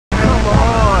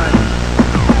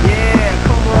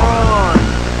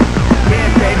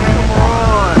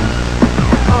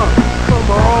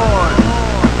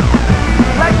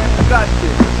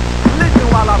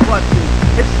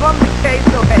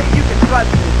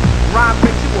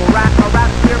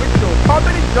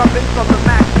jumping from the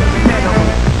max to the minimum.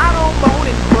 I don't moan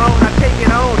and groan, I take it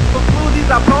on. For bluesies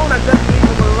I bone, I just leave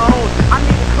them alone. I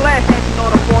need a class act in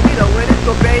order for me to win it,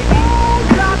 so baby.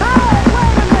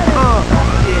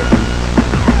 Yeah.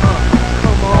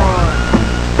 Come on.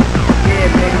 Yeah,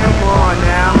 baby, come on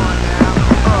now.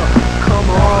 Come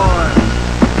on.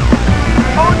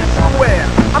 On the square,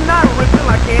 I'm not ripping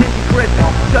like Andy Griffin.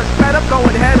 Just fed up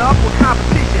going head up with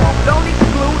competition. Don't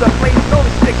exclude or place no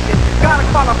restriction. Gotta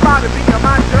qualify to be in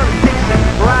my jurisdiction.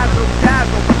 Razzle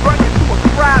dazzle, run you to a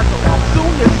frazzle. Soon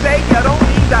you say you don't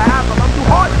need to hassle. I'm too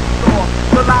hard to store,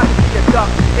 so liable to be a duck.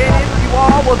 And if you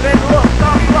are, well then look,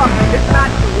 tough luck. It's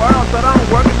not your world, so don't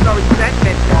work, it's no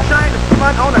resentment. Trying to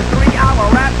front on a 3-hour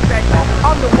rap segment.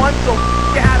 I'm the one, so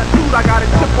your attitude, I got a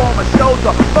chip on my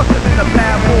shoulder. Fucking in a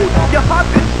bad mood. You're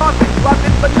huffing, puffing,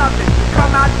 bluffing for nothing.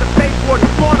 Come out the face for the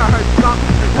corner, hurt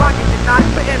something. Rocking your knot,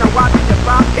 putting a rock in your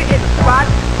mouth, hitting the spot.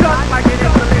 Just like an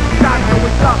insulin shot, so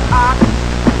what's up,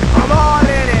 I'm all in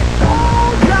it.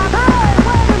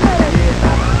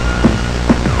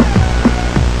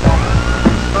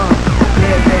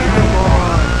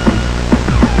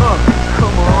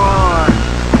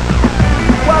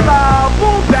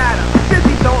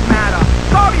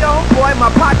 Boy,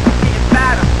 my pocket's getting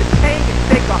fatter, the chain gets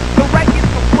thicker, the rate gets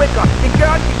quicker, and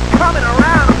girl keeps coming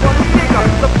around, I'm gonna stick her.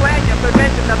 The plan, your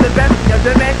prevention of the best in your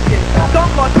dimension. Don't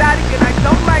go static and I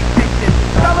don't like tension.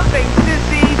 Cellophane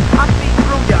disease, I see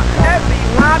through ya. Every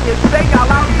rhyme you say, I'll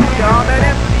outdo ya. I'm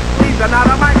an MC pleaser, not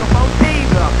a microphone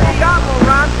teaser. Got more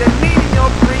rhymes than meat in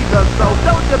your freezer, so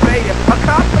don't debate it or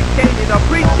complicate it.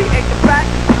 Appreciate the fact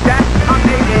that I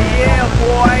made it, yeah,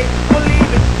 boy. Believe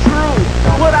it's true.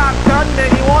 What I've done that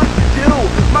he wants to do.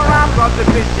 My rhymes are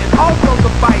sufficient, also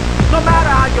suffice. No matter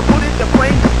how you put it, the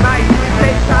brain is nice. It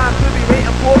takes time to be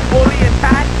written for fully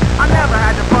intact. I never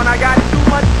had the fun, I got too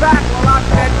much back. Well, I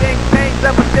said things changed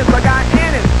ever since I got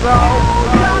in it, so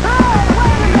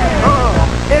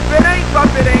if it ain't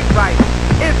rough, it ain't right.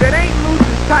 If it ain't loose,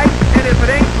 it's tight. And if it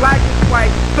ain't black, it's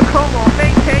white. So come on,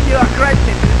 maintain your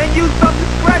aggression and use some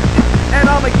discretion. And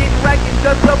I'ma get wrecked in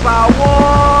just about 1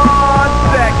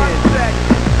 second.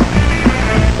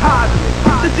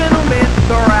 Positive, the gentleman,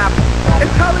 the rapper.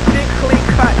 Intelligent, clean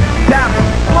cut, dapper.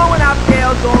 Blowing out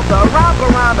scales on the rhyme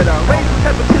barometer. Raising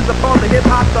temperatures upon the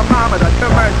hip-hop thermometer.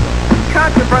 Commercial,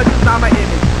 controversies, not my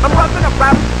image. I'm roughing up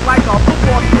rappers like a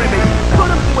football scrimmage.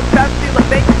 Put them to a test, feel if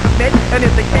they can submit. And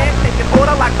if they can't, take an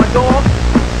order like my dog.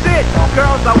 Sit,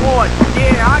 girls I want,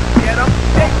 yeah, I get them.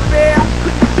 Shakespeare,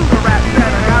 couldn't shoot a rap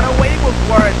better. Got away with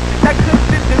words, that could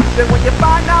seduce. And when you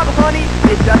find out, honey,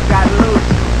 it just got loose.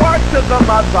 Word to the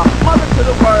mother, mother to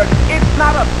the word. It's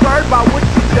not absurd by what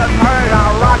you just heard.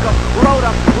 I rock 'em, roll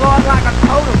 'em, Lord like a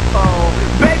totem pole.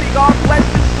 Baby, God bless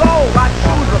your soul. I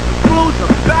choose 'em, bruise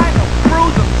 'em, bang 'em,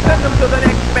 bruise 'em, send 'em to the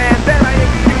next man. Then I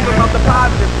excuse 'em of the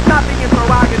positive, not the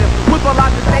interrogative. With a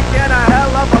lot to take and a hell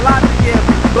of a lot to give.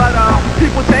 But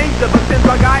people change ever since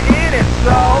I got in it,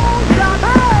 so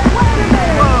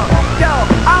yo,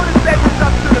 I wanna say what's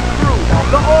up to the crew,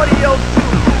 the audio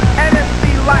too, NFC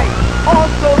Light,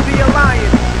 also the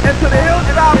Alliance, and to the Hills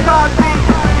of our posse,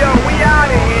 yo, we out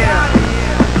of here.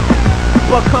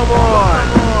 But come on.